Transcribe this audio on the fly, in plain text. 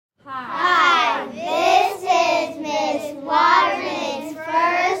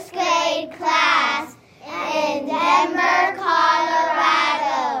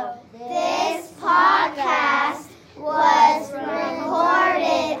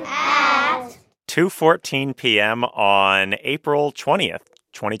2:14 p.m. on April 20th,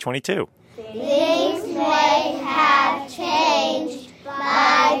 2022. Things may have changed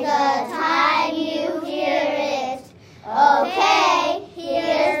by the time you hear it. Okay,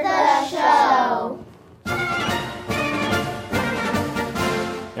 here's the show.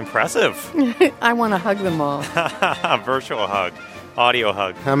 Impressive. I want to hug them all. Virtual hug. Audio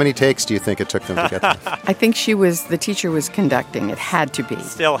hug. How many takes do you think it took them to get there? I think the teacher was conducting. It had to be.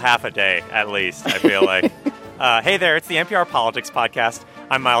 Still half a day, at least, I feel like. Hey there, it's the NPR Politics Podcast.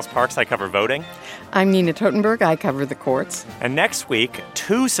 I'm Miles Parks. I cover voting. I'm Nina Totenberg. I cover the courts. And next week,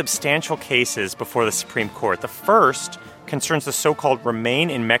 two substantial cases before the Supreme Court. The first concerns the so-called Remain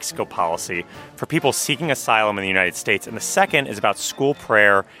in Mexico policy for people seeking asylum in the United States. And the second is about school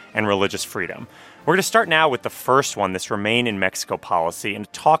prayer and religious freedom. We're going to start now with the first one, this Remain in Mexico policy. And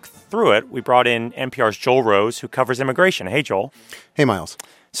to talk through it, we brought in NPR's Joel Rose, who covers immigration. Hey, Joel. Hey, Miles.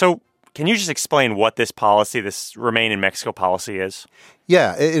 So can you just explain what this policy, this Remain in Mexico policy is?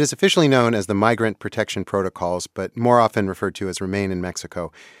 Yeah, it is officially known as the Migrant Protection Protocols, but more often referred to as Remain in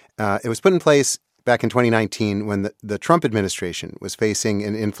Mexico. It was put in place back in 2019 when the Trump administration was facing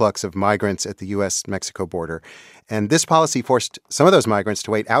an influx of migrants at the U.S.-Mexico border. And this policy forced some of those migrants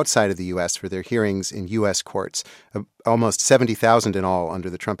to wait outside of the U.S. for their hearings in U.S. courts, almost 70,000 in all under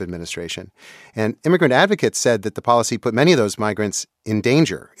the Trump administration. And immigrant advocates said that the policy put many of those migrants in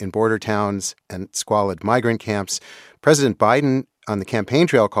danger in border towns and squalid migrant camps. President Biden on the campaign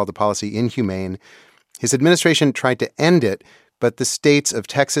trail called the policy inhumane. His administration tried to end it, but the states of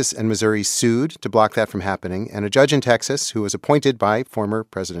Texas and Missouri sued to block that from happening, and a judge in Texas, who was appointed by former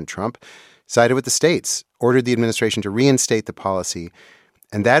President Trump, sided with the states, ordered the administration to reinstate the policy,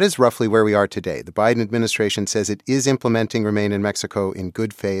 and that is roughly where we are today. The Biden administration says it is implementing Remain in Mexico in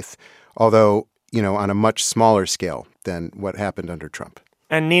good faith, although, on a much smaller scale than what happened under Trump.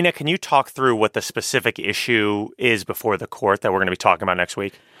 And Nina, can you talk through what the specific issue is before the court that we're going to be talking about next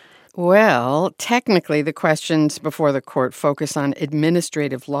week? Well, technically, the questions before the court focus on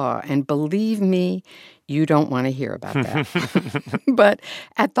administrative law. And believe me, you don't want to hear about that. But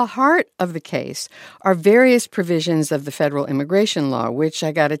at the heart of the case are various provisions of the federal immigration law, which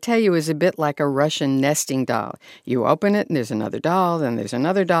I got to tell you is a bit like a Russian nesting doll. You open it and there's another doll, then there's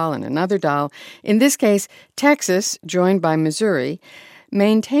another doll and another doll. In this case, Texas, joined by Missouri,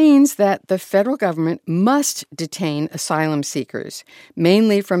 maintains that the federal government must detain asylum seekers,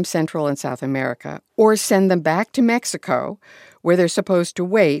 mainly from Central and South America, or send them back to Mexico, where they're supposed to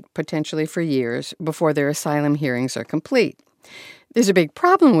wait, potentially for years, before their asylum hearings are complete. There's a big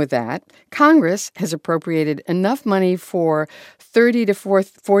problem with that. Congress has appropriated enough money for 30 to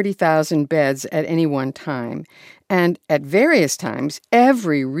 40,000 beds at any one time. And at various times,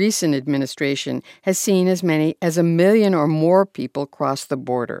 every recent administration has seen as many as 1 million or more people cross the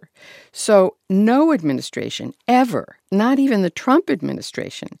border. So no administration ever, not even the Trump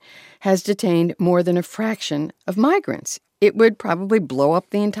administration, has detained more than a fraction of migrants. It would probably blow up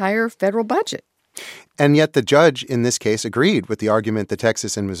the entire federal budget. And yet the judge in this case agreed with the argument that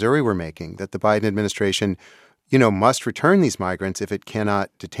Texas and Missouri were making, that the Biden administration, must return these migrants if it cannot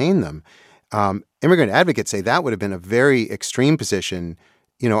detain them. Immigrant advocates say that would have been a very extreme position,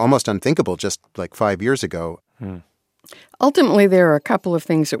 almost unthinkable just like 5 years ago. Ultimately, there are a couple of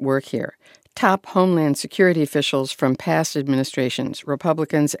things at work here. Top Homeland Security officials from past administrations,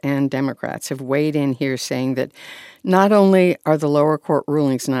 Republicans and Democrats, have weighed in here saying that not only are the lower court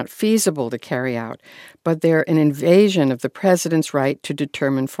rulings not feasible to carry out, but they're an invasion of the president's right to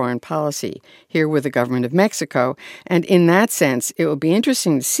determine foreign policy, here with the government of Mexico. And in that sense, it will be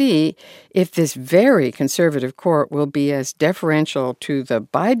interesting to see if this very conservative court will be as deferential to the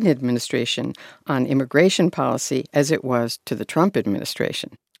Biden administration on immigration policy as it was to the Trump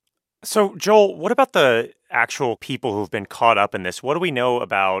administration. So, Joel, what about the actual people who've been caught up in this? What do we know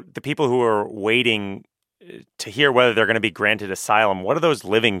about the people who are waiting to hear whether they're going to be granted asylum? What are those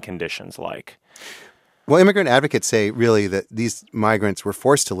living conditions like? Well, immigrant advocates say really that these migrants were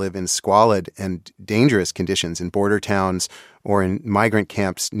forced to live in squalid and dangerous conditions in border towns or in migrant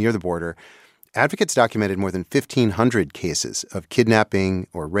camps near the border. Advocates documented more than 1,500 cases of kidnapping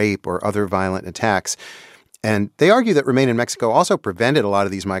or rape or other violent attacks. And they argue that Remain in Mexico also prevented a lot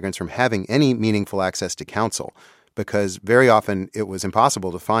of these migrants from having any meaningful access to counsel, because very often it was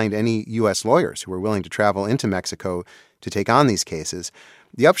impossible to find any U.S. lawyers who were willing to travel into Mexico to take on these cases.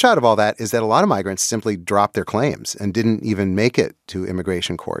 The upshot of all that is that a lot of migrants simply dropped their claims and didn't even make it to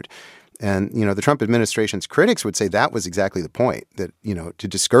immigration court. And, the Trump administration's critics would say that was exactly the point, that, to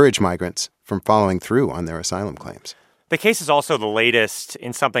discourage migrants from following through on their asylum claims. The case is also the latest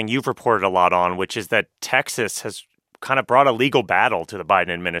in something you've reported a lot on, which is that Texas has kind of brought a legal battle to the Biden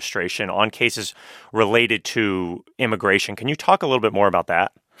administration on cases related to immigration. Can you talk a little bit more about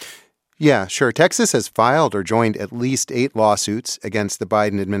that? Yeah, sure. Texas has filed or joined at least 8 lawsuits against the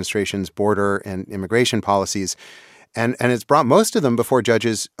Biden administration's border and immigration policies. And it's brought most of them before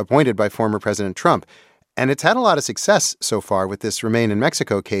judges appointed by former President Trump. And it's had a lot of success so far, with this Remain in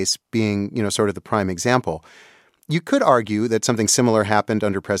Mexico case being, sort of the prime example. You could argue that something similar happened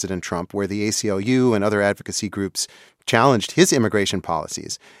under President Trump, where the ACLU and other advocacy groups challenged his immigration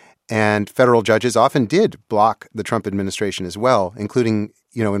policies. And federal judges often did block the Trump administration as well, including,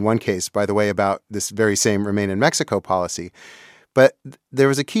 in one case, by the way, about this very same Remain in Mexico policy. But there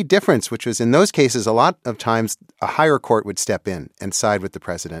was a key difference, which was in those cases, a lot of times a higher court would step in and side with the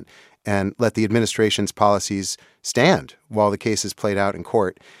president and let the administration's policies stand while the case is played out in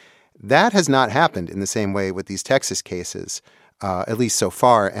court. That has not happened in the same way with these Texas cases, at least so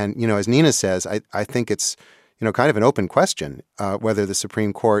far. And, as Nina says, I think it's kind of an open question whether the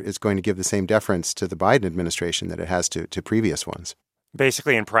Supreme Court is going to give the same deference to the Biden administration that it has to previous ones.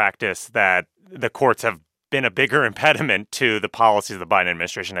 Basically, in practice, that the courts have been a bigger impediment to the policies of the Biden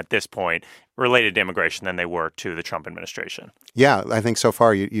administration at this point related to immigration than they were to the Trump administration. Yeah, I think so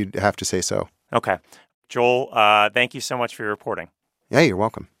far you'd have to say so. Okay. Joel, thank you so much for your reporting. Yeah, you're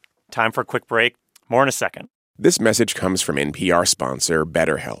welcome. Time for a quick break. More in a second. This message comes from NPR sponsor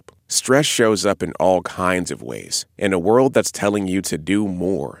BetterHelp. Stress shows up in all kinds of ways. In a world that's telling you to do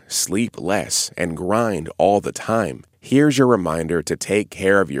more, sleep less, and grind all the time, here's your reminder to take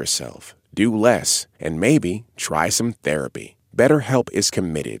care of yourself, do less, and maybe try some therapy. BetterHelp is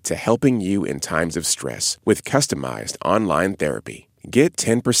committed to helping you in times of stress with customized online therapy. Get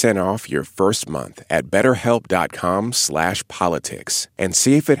 10% off your first month at BetterHelp.com/politics and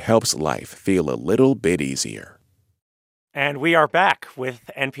see if it helps life feel a little bit easier. And we are back with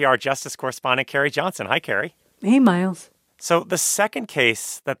NPR Justice correspondent Carrie Johnson. Hi, Carrie. Hey, Miles. So the second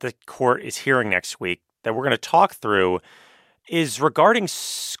case that the court is hearing next week that we're going to talk through is regarding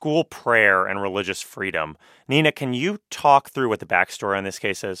school prayer and religious freedom. Nina, can you talk through what the backstory on this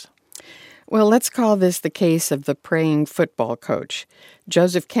case is? Well, let's call this the case of the praying football coach.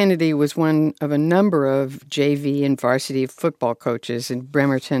 Joseph Kennedy was one of a number of JV and varsity football coaches in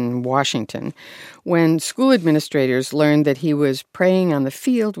Bremerton, Washington, when school administrators learned that he was praying on the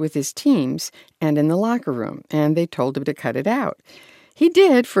field with his teams and in the locker room, and they told him to cut it out. He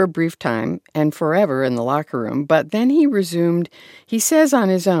did for a brief time and forever in the locker room, but then he resumed, he says on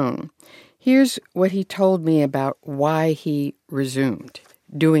his own. Here's what he told me about why he resumed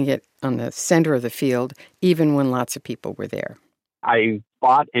doing it on the center of the field, even when lots of people were there. I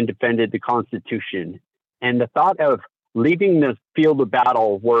fought and defended the Constitution. And the thought of leaving the field of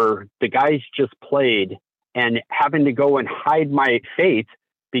battle where the guys just played and having to go and hide my faith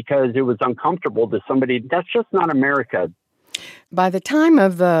because it was uncomfortable to somebody, that's just not America. By the time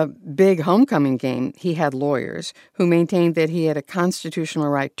of the big homecoming game, he had lawyers who maintained that he had a constitutional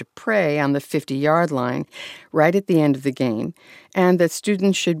right to pray on the 50-yard line right at the end of the game, and that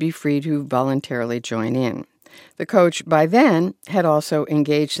students should be free to voluntarily join in. The coach, by then, had also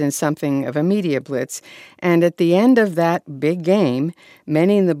engaged in something of a media blitz, and at the end of that big game,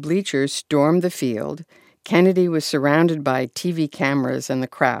 many in the bleachers stormed the field. Kennedy was surrounded by TV cameras and the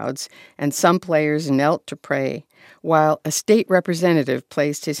crowds, and some players knelt to pray, while a state representative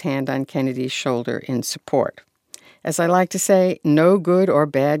placed his hand on Kennedy's shoulder in support. As I like to say, no good or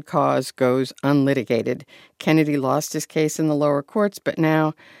bad cause goes unlitigated. Kennedy lost his case in the lower courts, but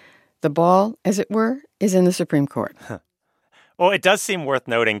now the ball, as it were, is in the Supreme Court. Well, it does seem worth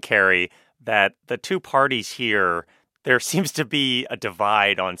noting, Carrie, that the two parties here, there seems to be a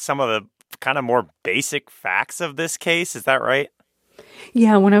divide on some of the kind of more basic facts of this case. Is that right?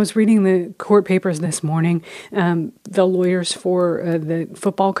 Yeah, when I was reading the court papers this morning, the lawyers for the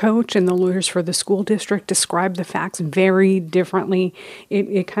football coach and the lawyers for the school district described the facts very differently.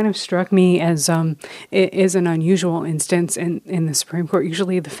 It kind of struck me as an unusual instance in the Supreme Court.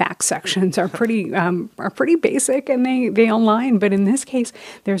 Usually the fact sections are pretty basic and they align. But in this case,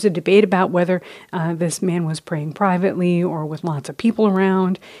 there's a debate about whether this man was praying privately or with lots of people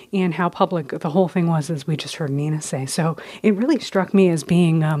around and how public the whole thing was, as we just heard Nina say. So it really struck me as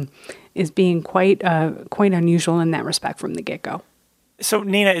being quite unusual in that respect from the get-go. So,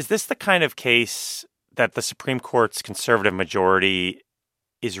 Nina, is this the kind of case that the Supreme Court's conservative majority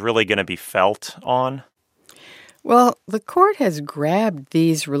is really going to be felt on? Well, the court has grabbed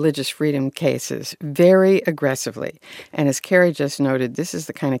these religious freedom cases very aggressively. And as Carrie just noted, this is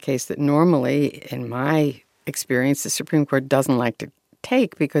the kind of case that normally, in my experience, the Supreme Court doesn't like to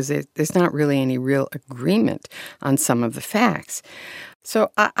take because there's not really any real agreement on some of the facts.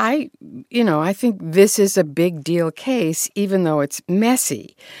 So I think this is a big deal case, even though it's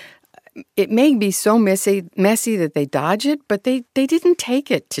messy. It may be so messy that they dodge it, but they didn't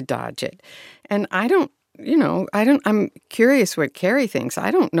take it to dodge it. And I'm curious what Carrie thinks.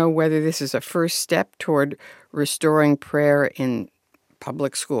 I don't know whether this is a first step toward restoring prayer in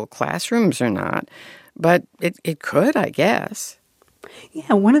public school classrooms or not, but it could, I guess.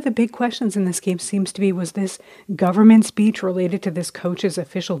 Yeah, one of the big questions in this case seems to be, was this government speech related to this coach's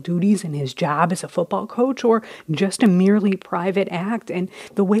official duties and his job as a football coach, or just a merely private act? And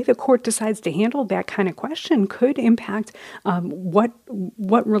the way the court decides to handle that kind of question could impact what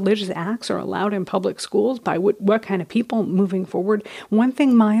religious acts are allowed in public schools by what kind of people moving forward. One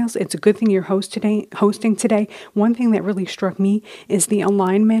thing, Miles, it's a good thing you're hosting today. One thing that really struck me is the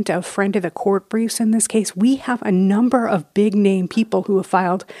alignment of friend of the court briefs in this case. We have a number of big name people who have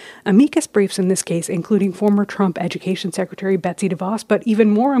filed amicus briefs in this case, including former Trump Education Secretary Betsy DeVos, but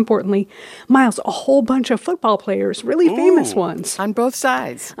even more importantly, Miles, a whole bunch of football players, really famous ones. On both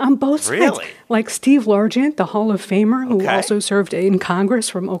sides. On both sides. Really? Like Steve Largent, the Hall of Famer, who also served in Congress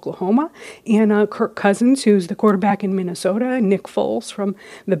from Oklahoma, and Kirk Cousins, who's the quarterback in Minnesota, and Nick Foles from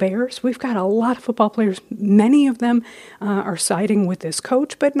the Bears. We've got a lot of football players. Many of them are siding with this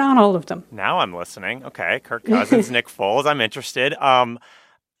coach, but not all of them. Now I'm listening. Okay, Kirk Cousins, Nick Foles, I'm interested.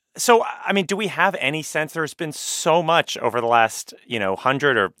 So, I mean, do we have any sense? There's been so much over the last,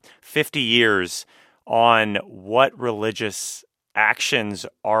 100 or 50 years on what religious actions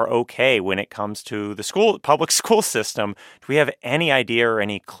are okay when it comes to the public school system. Do we have any idea or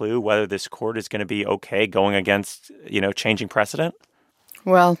any clue whether this court is going to be okay going against, changing precedent?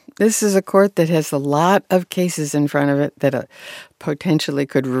 Well, this is a court that has a lot of cases in front of it that potentially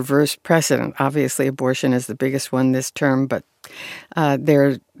could reverse precedent. Obviously, abortion is the biggest one this term, but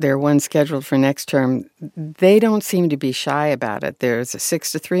there are ones scheduled for next term. They don't seem to be shy about it. There's a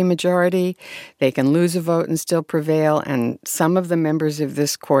 6-3 majority. They can lose a vote and still prevail, and some of the members of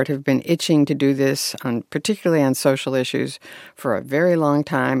this court have been itching to do this, particularly on social issues, for a very long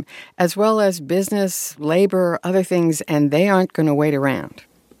time, as well as business, labor, other things, and they aren't going to wait around.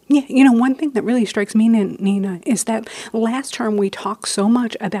 Yeah, one thing that really strikes me, Nina, is that last term we talked so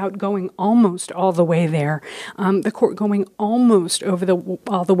much about going almost all the way there, the court going almost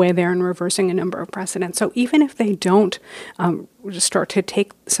all the way there and reversing a number of precedents. So even if they don't start to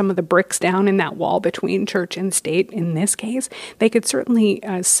take some of the bricks down in that wall between church and state in this case, they could certainly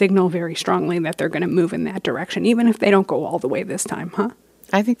signal very strongly that they're going to move in that direction, even if they don't go all the way this time, huh?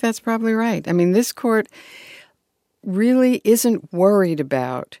 I think that's probably right. I mean, this court really isn't worried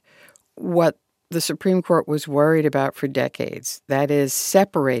about what the Supreme Court was worried about for decades, that is,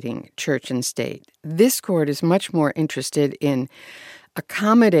 separating church and state. This court is much more interested in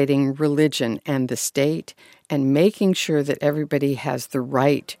accommodating religion and the state and making sure that everybody has the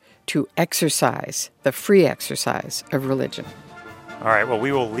right to exercise, the free exercise of religion. All right, well,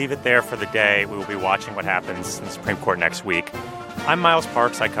 we will leave it there for the day. We will be watching what happens in the Supreme Court next week. I'm Miles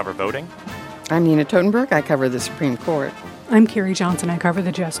Parks. I cover voting. I'm Nina Totenberg. I cover the Supreme Court. I'm Carrie Johnson. I cover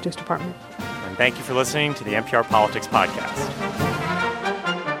the Justice Department. And thank you for listening to the NPR Politics Podcast.